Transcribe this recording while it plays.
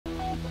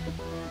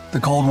The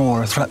Cold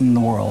War threatened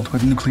the world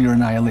with nuclear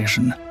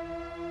annihilation.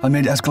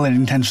 Amid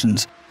escalating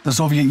tensions, the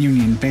Soviet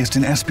Union faced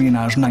an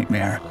espionage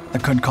nightmare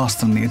that could cost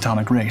them the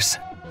atomic race.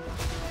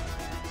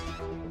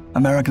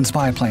 American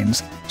spy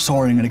planes,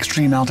 soaring at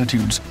extreme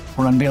altitudes,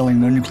 were unveiling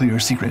their nuclear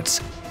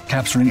secrets,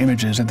 capturing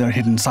images of their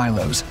hidden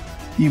silos,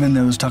 even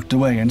those tucked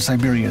away in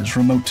Siberia's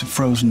remote,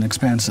 frozen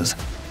expanses.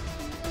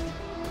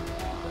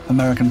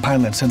 American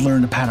pilots had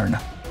learned a pattern.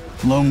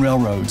 Lone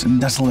railroads and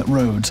desolate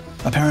roads,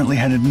 apparently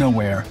headed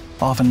nowhere,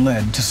 often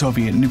led to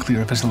Soviet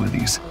nuclear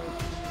facilities.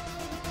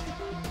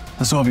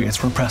 The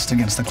Soviets were pressed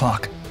against the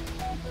clock.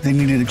 They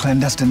needed a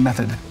clandestine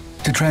method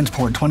to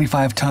transport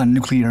 25-ton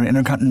nuclear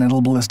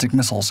intercontinental ballistic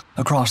missiles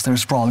across their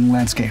sprawling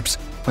landscapes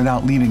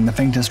without leaving the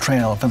faintest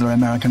trail for their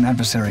American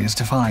adversaries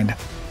to find.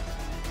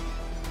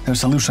 Their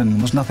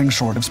solution was nothing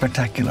short of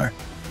spectacular.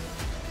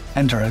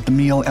 Enter the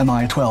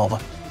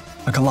Mi-12,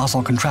 a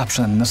colossal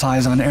contraption the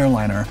size of an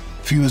airliner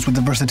fused with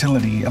the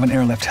versatility of an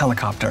airlift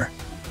helicopter.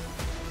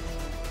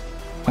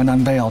 When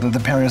unveiled at the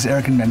Paris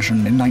Air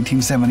Convention in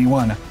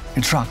 1971,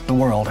 it shocked the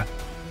world.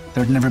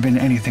 There had never been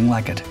anything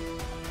like it.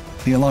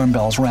 The alarm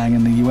bells rang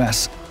in the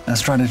US as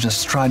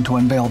strategists tried to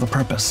unveil the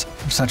purpose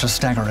of such a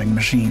staggering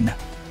machine.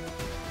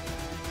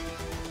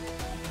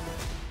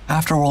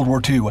 After World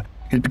War II,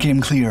 it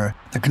became clear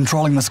that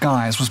controlling the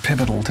skies was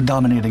pivotal to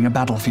dominating a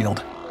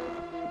battlefield.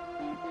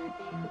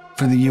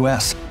 For the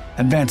US,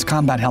 advanced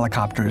combat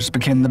helicopters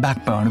became the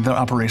backbone of their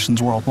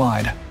operations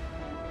worldwide.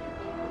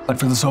 But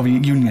for the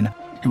Soviet Union,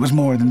 it was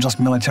more than just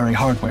military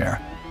hardware.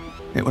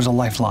 It was a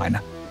lifeline.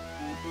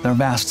 Their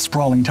vast,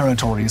 sprawling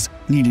territories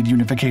needed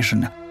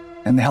unification,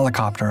 and the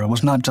helicopter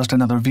was not just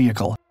another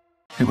vehicle.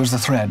 It was the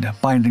thread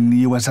binding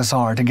the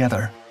USSR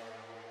together.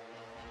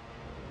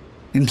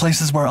 In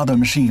places where other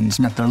machines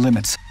met their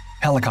limits,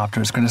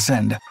 helicopters could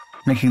ascend,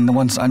 making the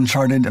once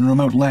uncharted and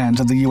remote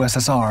lands of the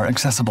USSR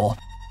accessible,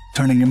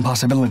 turning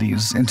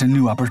impossibilities into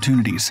new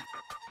opportunities.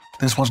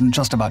 This wasn't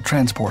just about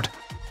transport,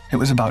 it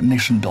was about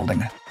nation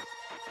building.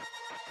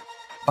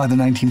 By the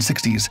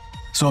 1960s,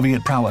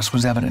 Soviet prowess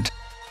was evident.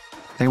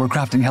 They were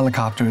crafting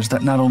helicopters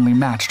that not only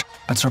matched,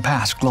 but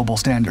surpassed global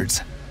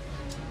standards.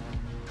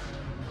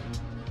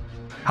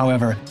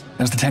 However,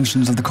 as the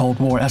tensions of the Cold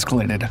War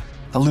escalated,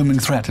 the looming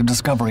threat of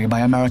discovery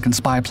by American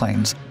spy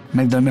planes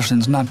made their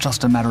missions not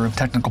just a matter of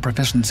technical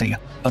proficiency,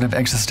 but of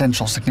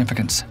existential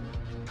significance.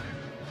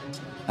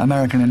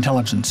 American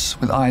intelligence,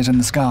 with eyes in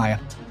the sky,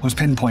 was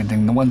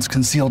pinpointing the once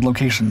concealed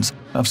locations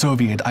of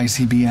Soviet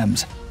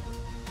ICBMs.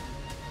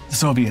 The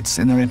Soviets,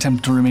 in their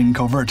attempt to remain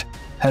covert,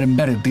 had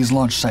embedded these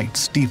launch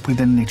sites deep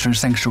within nature's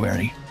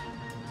sanctuary.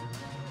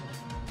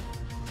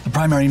 The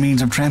primary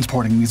means of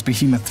transporting these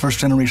behemoth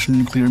first-generation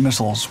nuclear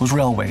missiles was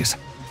railways,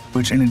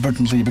 which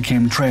inadvertently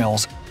became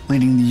trails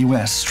leading the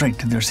US straight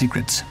to their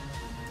secrets.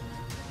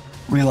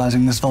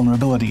 Realizing this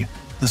vulnerability,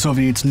 the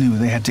Soviets knew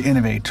they had to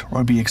innovate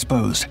or be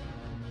exposed.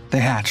 They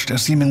hatched a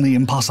seemingly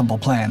impossible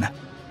plan: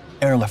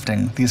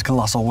 airlifting these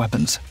colossal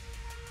weapons.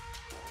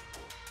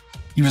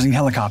 Using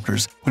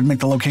helicopters would make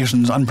the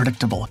locations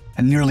unpredictable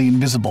and nearly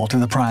invisible to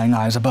the prying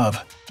eyes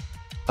above.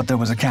 But there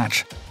was a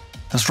catch.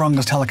 The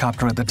strongest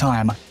helicopter at the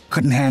time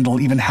couldn't handle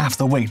even half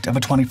the weight of a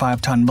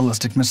 25-ton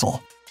ballistic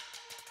missile.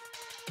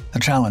 The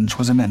challenge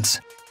was immense.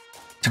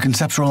 To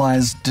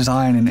conceptualize,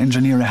 design, and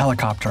engineer a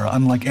helicopter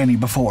unlike any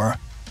before,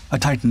 a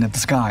titan of the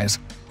skies,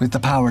 with the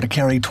power to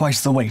carry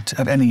twice the weight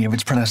of any of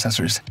its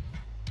predecessors.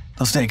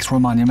 The stakes were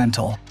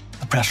monumental,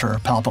 the pressure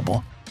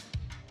palpable.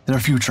 Their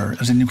future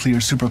as a nuclear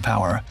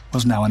superpower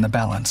was now in the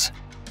balance.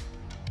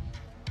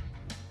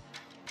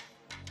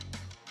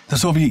 The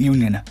Soviet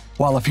Union,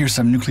 while a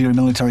fearsome nuclear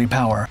military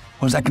power,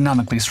 was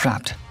economically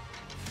strapped.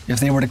 If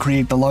they were to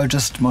create the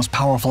largest, most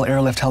powerful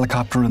airlift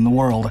helicopter in the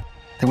world,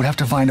 they would have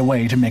to find a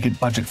way to make it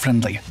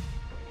budget-friendly.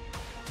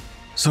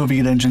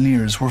 Soviet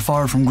engineers were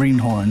far from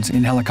greenhorns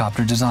in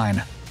helicopter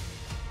design.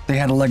 They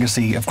had a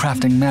legacy of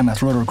crafting mammoth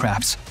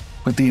rotorcrafts,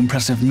 with the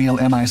impressive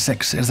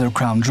Mi-6 as their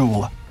crown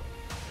jewel.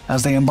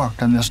 As they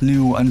embarked on this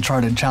new,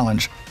 uncharted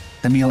challenge,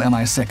 the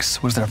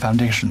Mi-6 was their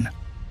foundation.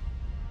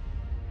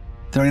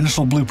 Their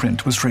initial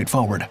blueprint was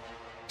straightforward: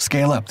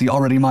 scale up the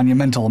already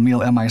monumental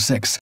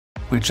Mi-6,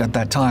 which at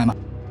that time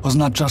was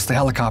not just the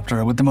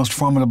helicopter with the most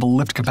formidable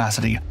lift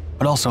capacity,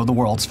 but also the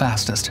world's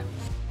fastest.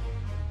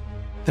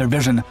 Their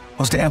vision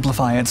was to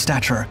amplify its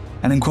stature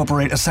and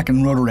incorporate a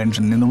second rotor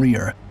engine in the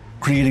rear,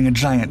 creating a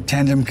giant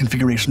tandem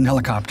configuration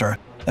helicopter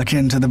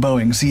akin to the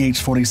Boeing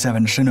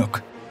CH-47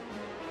 Chinook.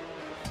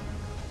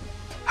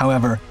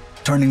 However,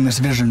 turning this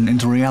vision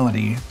into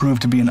reality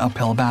proved to be an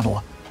uphill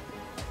battle.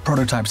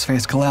 Prototypes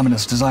faced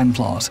calamitous design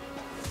flaws.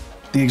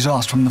 The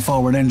exhaust from the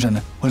forward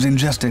engine was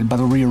ingested by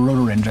the rear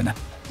rotor engine,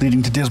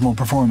 leading to dismal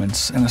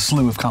performance and a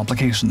slew of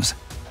complications.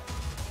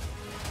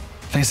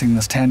 Facing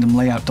this tandem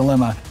layout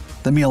dilemma,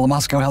 the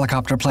Moscow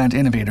helicopter plant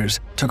innovators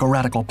took a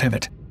radical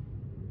pivot.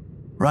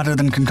 Rather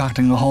than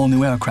concocting a whole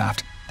new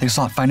aircraft, they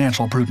sought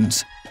financial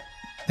prudence.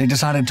 They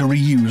decided to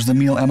reuse the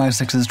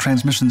Mi-6's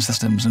transmission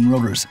systems and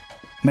rotors,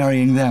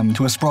 marrying them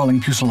to a sprawling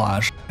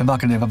fuselage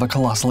evocative of a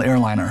colossal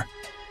airliner.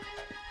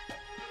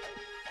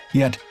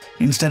 Yet,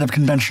 Instead of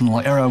conventional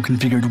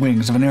aero-configured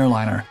wings of an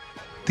airliner,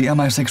 the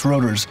Mi-6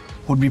 rotors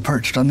would be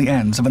perched on the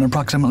ends of an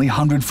approximately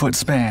 100-foot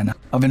span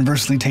of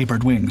inversely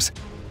tapered wings,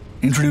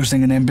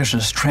 introducing an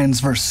ambitious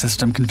transverse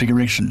system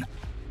configuration.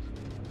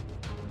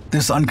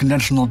 This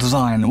unconventional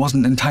design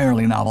wasn't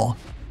entirely novel.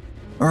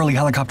 Early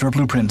helicopter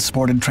blueprints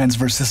sported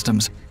transverse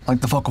systems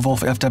like the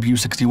Focke-Wulf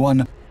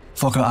FW-61,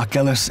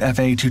 Fokker-Achilles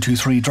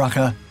FA-223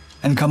 Drache,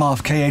 and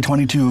Kamov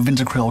Ka-22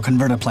 Vinterkrill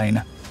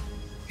convertiplane.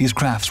 These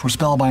crafts were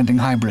spellbinding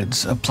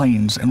hybrids of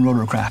planes and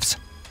rotorcrafts.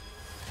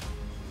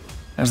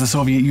 As the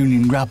Soviet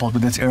Union grappled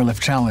with its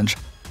airlift challenge,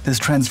 this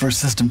transverse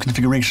system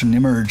configuration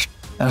emerged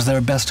as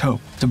their best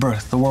hope to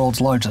birth the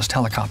world's largest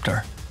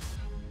helicopter.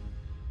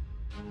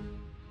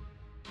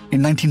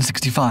 In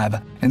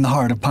 1965, in the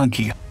heart of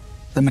Punky,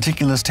 the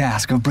meticulous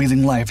task of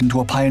breathing life into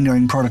a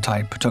pioneering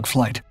prototype took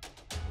flight.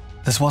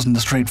 This wasn't a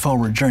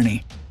straightforward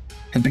journey.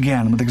 It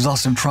began with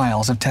exhaustive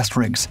trials of test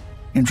rigs,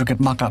 intricate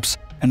mock-ups,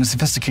 and a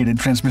sophisticated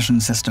transmission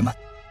system.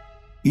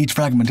 Each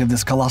fragment of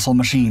this colossal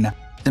machine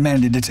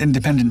demanded its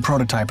independent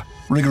prototype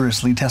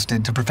rigorously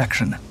tested to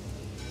perfection.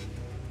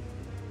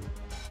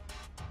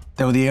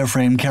 Though the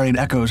airframe carried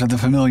echoes of the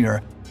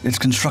familiar, its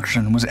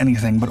construction was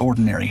anything but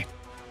ordinary.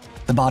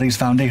 The body's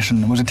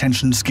foundation was a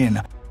tensioned skin,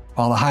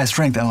 while the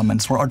high-strength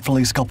elements were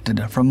artfully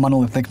sculpted from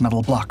monolithic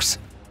metal blocks.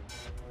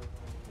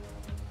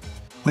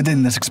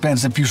 Within this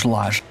expansive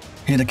fuselage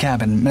hid a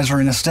cabin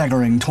measuring a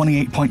staggering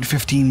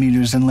 28.15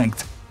 meters in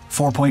length,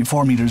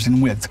 4.4 meters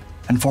in width,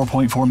 and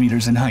 4.4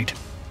 meters in height.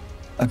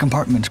 A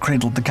compartment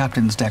cradled the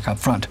captain's deck up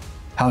front,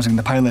 housing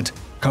the pilot,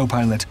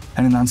 co-pilot,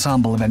 and an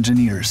ensemble of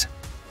engineers.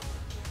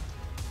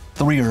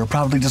 The rear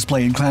proudly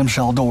displayed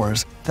clamshell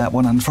doors that,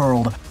 when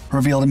unfurled,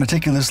 revealed a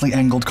meticulously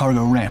angled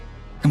cargo ramp,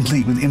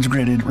 complete with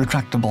integrated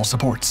retractable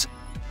supports.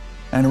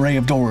 An array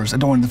of doors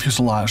adorned the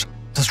fuselage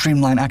to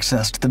streamline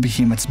access to the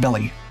behemoth's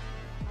belly.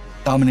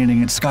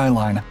 Dominating its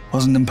skyline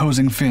was an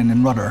imposing fin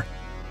and rudder,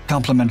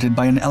 complemented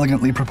by an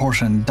elegantly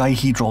proportioned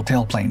dihedral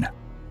tailplane.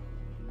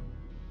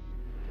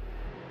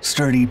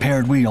 Sturdy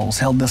paired wheels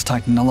held this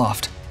Titan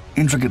aloft,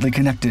 intricately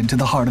connected to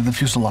the heart of the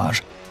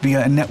fuselage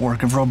via a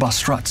network of robust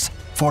struts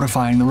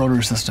fortifying the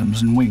rotor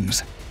systems and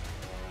wings.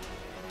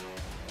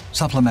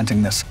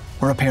 Supplementing this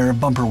were a pair of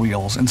bumper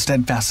wheels and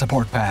steadfast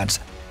support pads,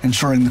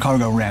 ensuring the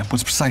cargo ramp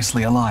was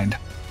precisely aligned.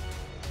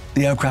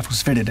 The aircraft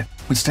was fitted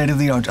with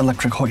state-of-the-art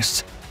electric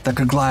hoists that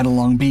could glide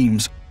along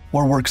beams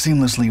or work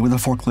seamlessly with a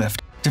forklift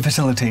to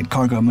facilitate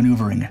cargo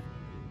maneuvering.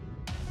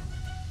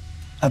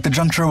 At the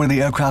juncture where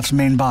the aircraft's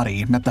main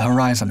body met the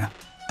horizon,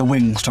 the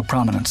wings took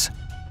prominence.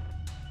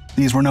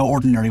 These were no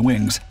ordinary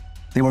wings.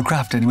 They were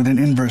crafted with an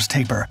inverse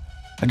taper,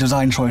 a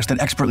design choice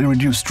that expertly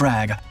reduced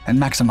drag and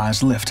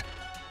maximized lift.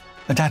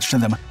 Attached to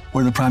them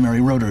were the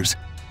primary rotors,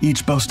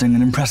 each boasting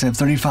an impressive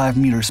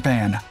 35-meter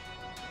span.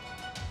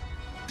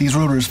 These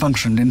rotors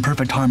functioned in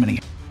perfect harmony,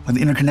 with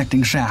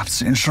interconnecting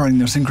shafts ensuring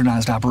their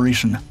synchronized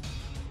operation.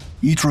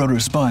 Each rotor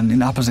spun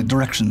in opposite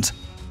directions.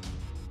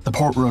 The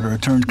port rotor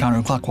turned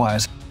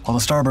counterclockwise, while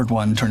the starboard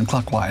one turned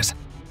clockwise.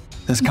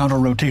 This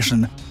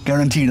counter-rotation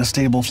guaranteed a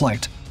stable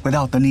flight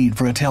without the need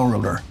for a tail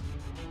rotor.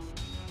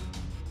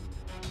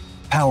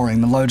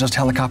 Powering the largest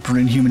helicopter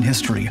in human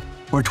history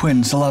were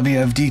twin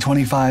Soloviev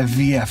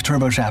D-25VF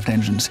turboshaft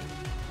engines.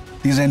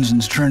 These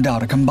engines churned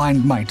out a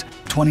combined might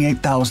of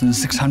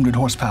 28,600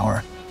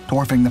 horsepower,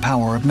 dwarfing the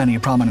power of many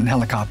prominent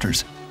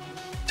helicopters.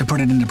 To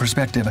put it into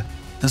perspective,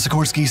 the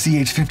Sikorsky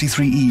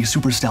CH-53E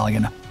Super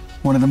Stallion,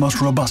 one of the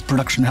most robust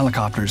production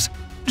helicopters,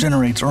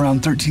 generates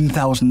around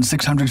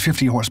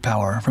 13,650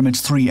 horsepower from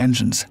its 3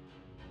 engines.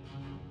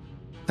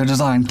 Their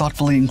design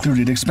thoughtfully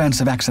included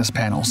expansive access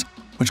panels,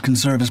 which can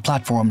serve as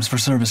platforms for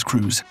service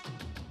crews.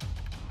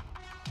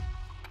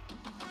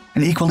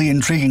 An equally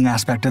intriguing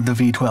aspect of the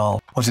V-12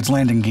 was its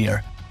landing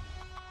gear.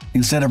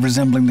 Instead of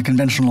resembling the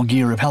conventional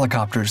gear of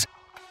helicopters,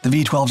 the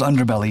V-12's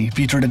underbelly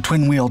featured a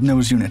twin-wheeled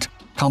nose unit,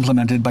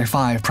 complemented by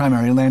 5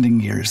 primary landing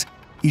gears,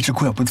 each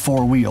equipped with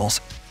 4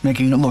 wheels,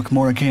 making it look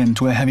more akin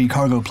to a heavy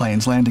cargo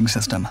plane's landing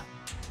system.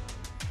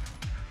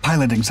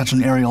 Piloting such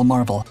an aerial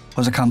marvel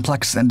was a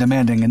complex and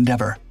demanding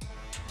endeavor.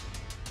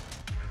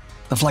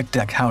 The flight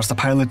deck housed the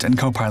pilot and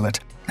co-pilot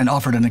and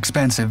offered an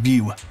expansive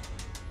view.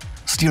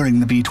 Steering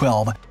the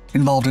V-12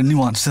 involved a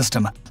nuanced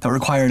system that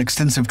required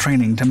extensive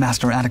training to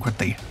master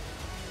adequately.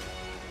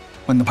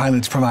 When the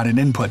pilots provided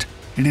input,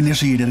 it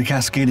initiated a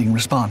cascading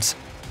response.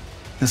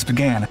 This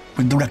began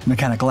with direct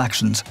mechanical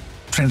actions,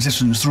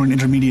 transitions through an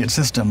intermediate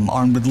system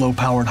armed with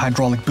low-powered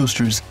hydraulic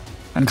boosters,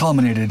 and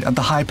culminated at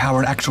the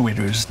high-powered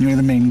actuators near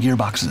the main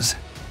gearboxes.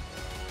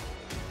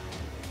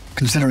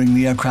 Considering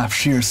the aircraft's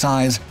sheer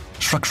size,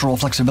 structural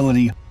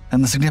flexibility,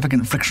 and the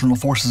significant frictional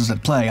forces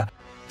at play,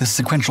 this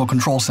sequential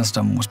control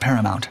system was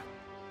paramount.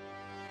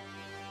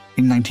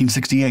 In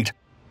 1968,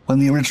 when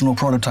the original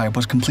prototype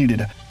was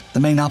completed, the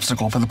main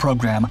obstacle for the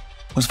program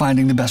was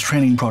finding the best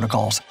training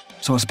protocols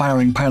so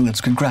aspiring pilots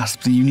could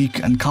grasp the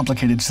unique and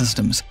complicated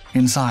systems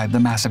inside the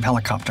massive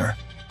helicopter.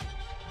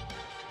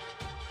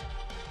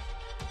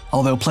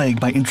 Although plagued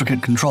by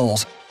intricate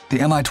controls, the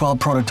Mi-12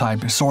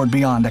 prototype soared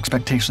beyond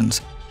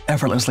expectations,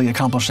 effortlessly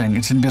accomplishing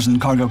its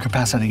envisioned cargo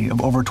capacity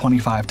of over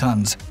 25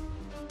 tons.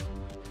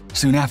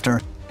 Soon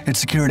after, it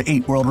secured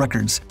 8 world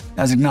records,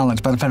 as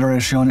acknowledged by the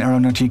Fédération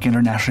Aéronautique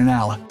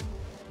Internationale.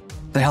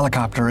 The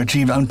helicopter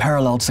achieved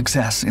unparalleled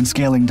success in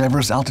scaling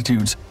diverse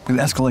altitudes with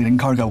escalating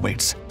cargo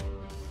weights.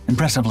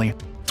 Impressively,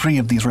 3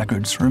 of these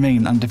records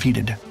remain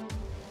undefeated.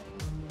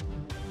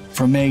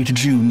 From May to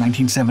June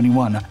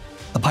 1971,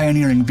 the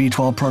pioneering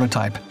V-12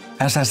 prototype,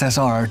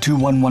 SSSR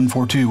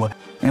 21142,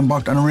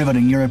 embarked on a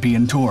riveting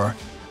European tour.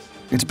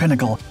 Its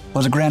pinnacle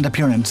was a grand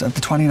appearance at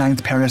the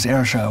 29th Paris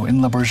Air Show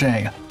in Le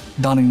Bourget,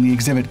 donning the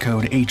exhibit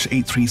code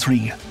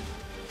H833.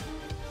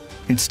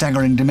 Its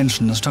staggering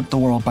dimensions took the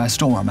world by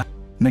storm,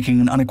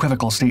 making an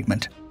unequivocal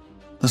statement.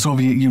 The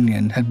Soviet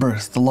Union had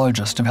birthed the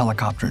largest of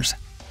helicopters.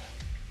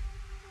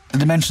 The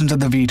dimensions of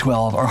the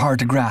V-12 are hard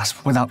to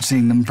grasp without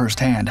seeing them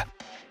firsthand.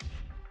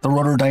 The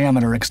rotor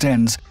diameter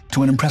extends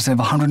to an impressive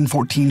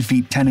 114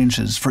 feet 10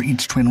 inches for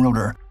each twin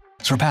rotor,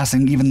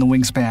 surpassing even the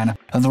wingspan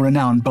of the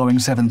renowned Boeing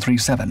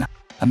 737,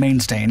 a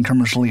mainstay in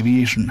commercial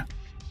aviation.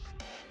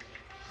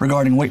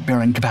 Regarding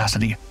weight-bearing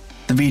capacity,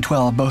 the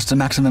V-12 boasts a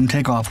maximum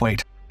takeoff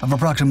weight of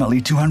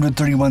approximately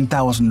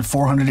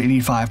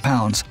 231,485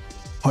 pounds,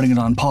 putting it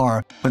on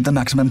par with the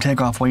maximum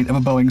takeoff weight of a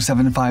Boeing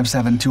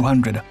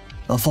 757-200,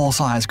 a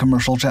full-size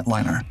commercial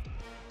jetliner.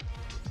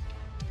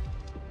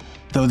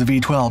 Though the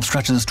V-12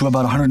 stretches to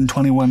about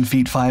 121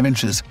 feet 5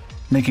 inches,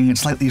 making it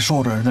slightly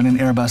shorter than an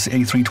Airbus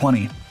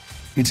A320,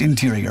 its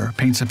interior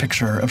paints a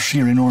picture of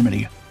sheer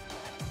enormity.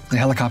 The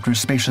helicopter's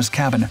spacious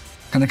cabin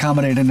can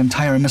accommodate an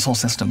entire missile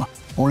system,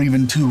 or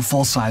even 2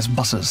 full-size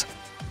buses,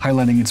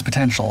 highlighting its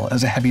potential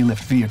as a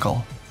heavy-lift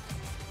vehicle.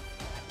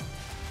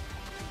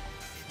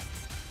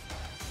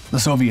 The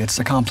Soviets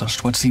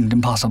accomplished what seemed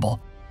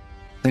impossible.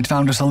 They'd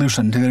found a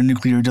solution to their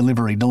nuclear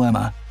delivery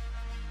dilemma.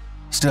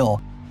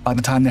 Still, by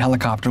the time the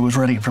helicopter was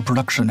ready for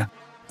production,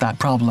 that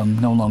problem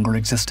no longer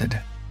existed.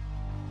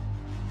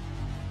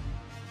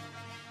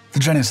 The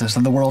genesis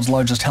of the world's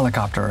largest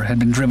helicopter had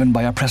been driven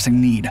by a pressing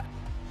need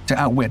to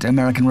outwit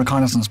American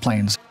reconnaissance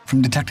planes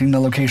from detecting the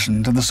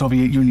locations of the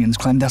Soviet Union's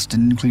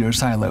clandestine nuclear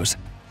silos.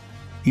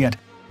 Yet,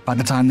 by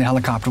the time the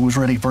helicopter was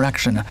ready for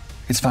action,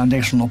 its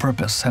foundational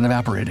purpose had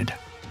evaporated.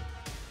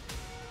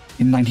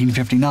 In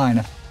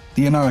 1959,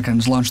 the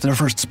Americans launched their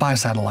first spy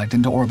satellite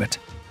into orbit.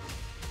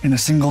 In a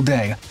single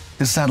day,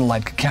 this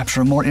satellite could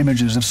capture more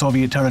images of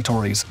Soviet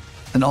territories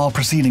than all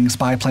preceding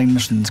spy plane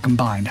missions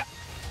combined.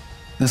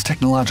 This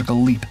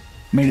technological leap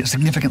made it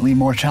significantly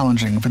more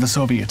challenging for the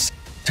Soviets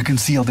to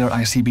conceal their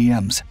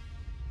ICBMs.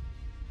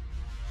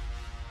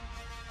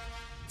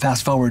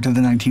 Fast forward to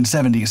the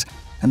 1970s,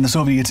 and the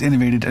Soviets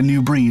innovated a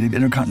new breed of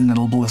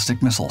intercontinental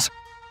ballistic missiles.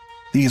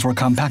 These were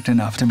compact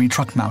enough to be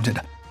truck-mounted,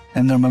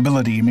 and their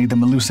mobility made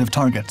them elusive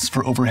targets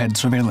for overhead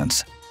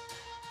surveillance.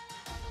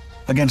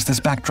 Against this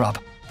backdrop,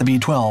 the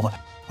V-12,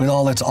 with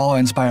all its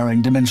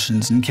awe-inspiring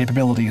dimensions and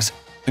capabilities,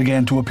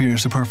 began to appear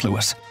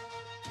superfluous.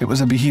 It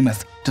was a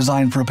behemoth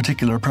designed for a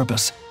particular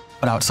purpose,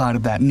 but outside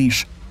of that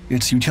niche,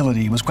 its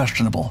utility was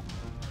questionable.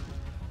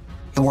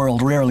 The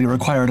world rarely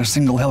required a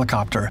single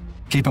helicopter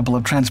capable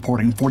of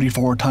transporting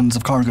 44 tons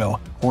of cargo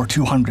or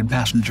 200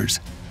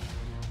 passengers.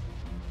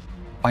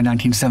 By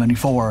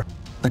 1974,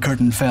 the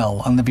curtain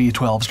fell on the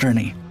V-12's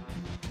journey.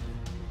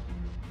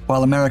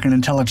 While American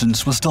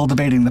intelligence was still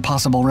debating the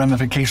possible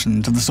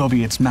ramifications of the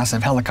Soviets'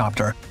 massive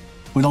helicopter,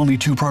 with only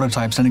 2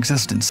 prototypes in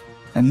existence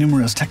and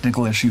numerous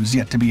technical issues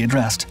yet to be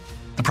addressed,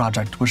 the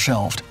project was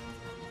shelved.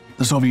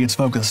 The Soviets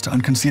focused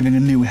on conceiving a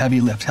new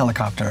heavy-lift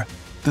helicopter,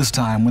 this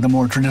time with a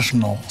more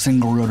traditional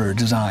single-rotor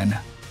design.